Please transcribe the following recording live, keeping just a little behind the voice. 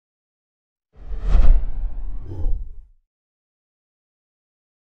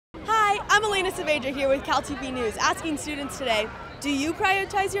Elena Saavedra here with CalTV News, asking students today, do you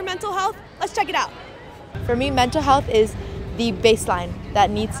prioritize your mental health? Let's check it out. For me, mental health is the baseline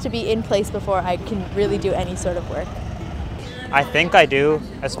that needs to be in place before I can really do any sort of work. I think I do,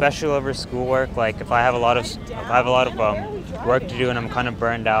 especially over schoolwork. Like if I have a lot of work to do and I'm kind of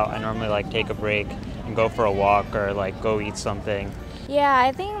burned out, I normally take a break and go for a walk or go eat something. Yeah,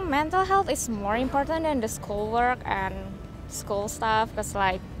 I think mental health is more important than the schoolwork and school stuff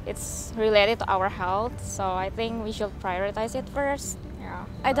because it's related to our health. So I think we should prioritize it first. Yeah.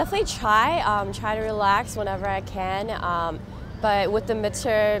 I definitely try to relax whenever I can. But with the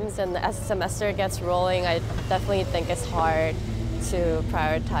midterms and as the semester gets rolling, I definitely think it's hard to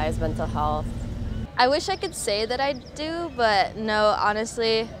prioritize mental health. I wish I could say that I do, but no,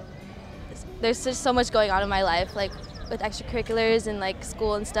 honestly, there's just so much going on in my life, with extracurriculars and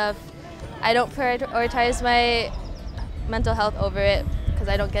school and stuff. I don't prioritize my mental health over it because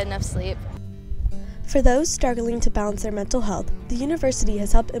I don't get enough sleep. For those struggling to balance their mental health, the university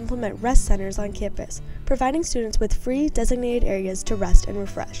has helped implement rest centers on campus, providing students with free designated areas to rest and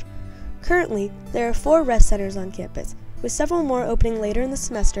refresh. Currently, there are 4 rest centers on campus, with several more opening later in the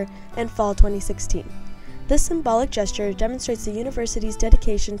semester and fall 2016. This symbolic gesture demonstrates the university's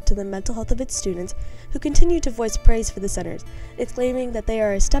dedication to the mental health of its students, who continue to voice praise for the centers, exclaiming that they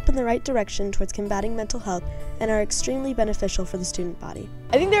are a step in the right direction towards combating mental health and are extremely beneficial for the student body.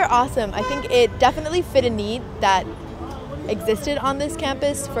 I think they're awesome. I think it definitely fit a need that existed on this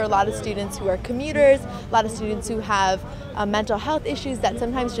campus for a lot of students who are commuters, a lot of students who have mental health issues that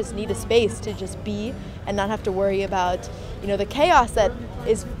sometimes just need a space to just be and not have to worry about, the chaos that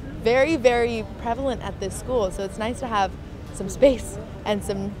is very, very prevalent at this school. So it's nice to have some space and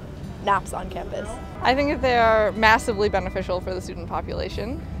some naps on campus. I think that they are massively beneficial for the student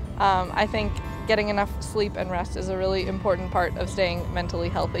population. I think getting enough sleep and rest is a really important part of staying mentally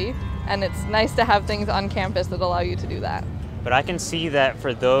healthy, and it's nice to have things on campus that allow you to do that. But I can see that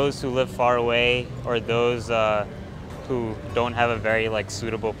for those who live far away or those who don't have a very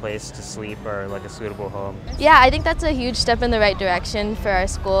suitable place to sleep or a suitable home. Yeah, I think that's a huge step in the right direction for our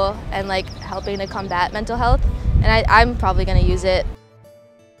school and helping to combat mental health, and I'm probably going to use it.